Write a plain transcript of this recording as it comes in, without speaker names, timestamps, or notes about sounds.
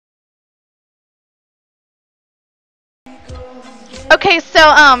Okay, so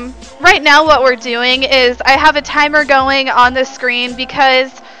right now what we're doing is I have a timer going on the screen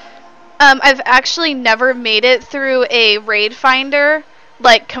because I've actually never made it through a raid finder,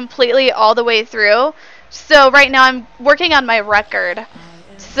 like completely all the way through. So right now I'm working on my record.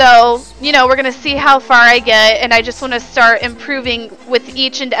 So, you know, we're going to see how far I get, and I just want to start improving with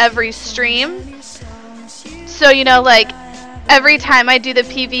each and every stream. So, you know, like every time I do the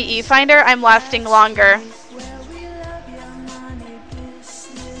PvE finder, I'm lasting longer.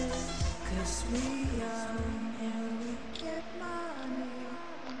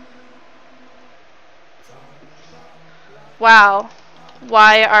 Wow.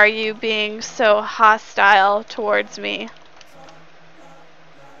 Why are you being so hostile towards me?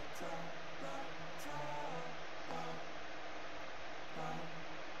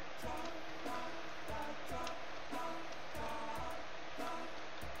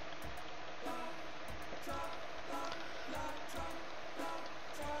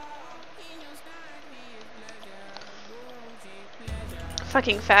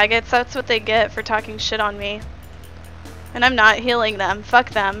 Fucking faggots, that's what they get for talking shit on me. And I'm not healing them.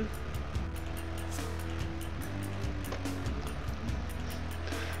 Fuck them.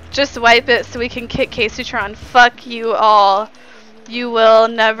 Just wipe it so we can kick Kaceytron. Fuck you all. You will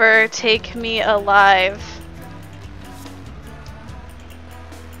never take me alive.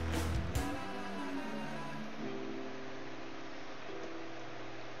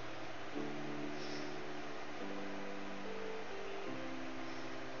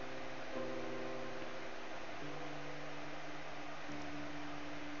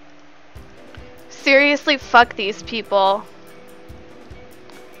 Seriously, fuck these people.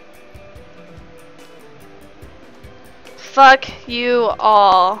 Fuck you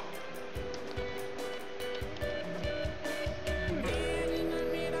all.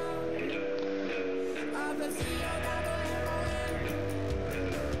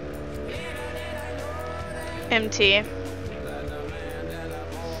 MT.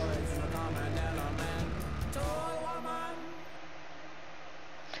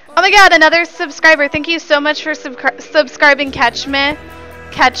 Oh my god, another subscriber. Thank you so much for subscribing, Catch Me.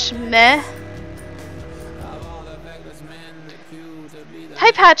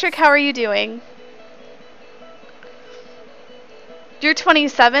 Hi Patrick, how are you doing? You're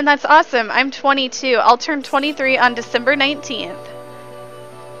 27? That's awesome. I'm 22. I'll turn 23 on December 19th.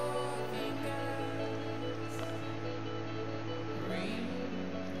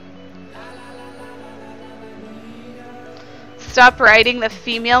 Stop writing the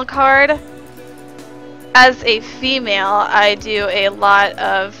female card. As a female, I do a lot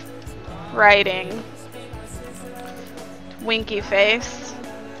of writing. Winky face.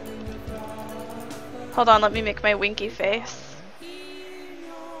 Hold on, let me make my winky face.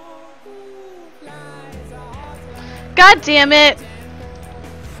 God damn it.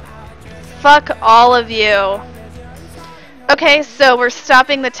 Fuck all of you. Okay, so we're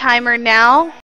stopping the timer now.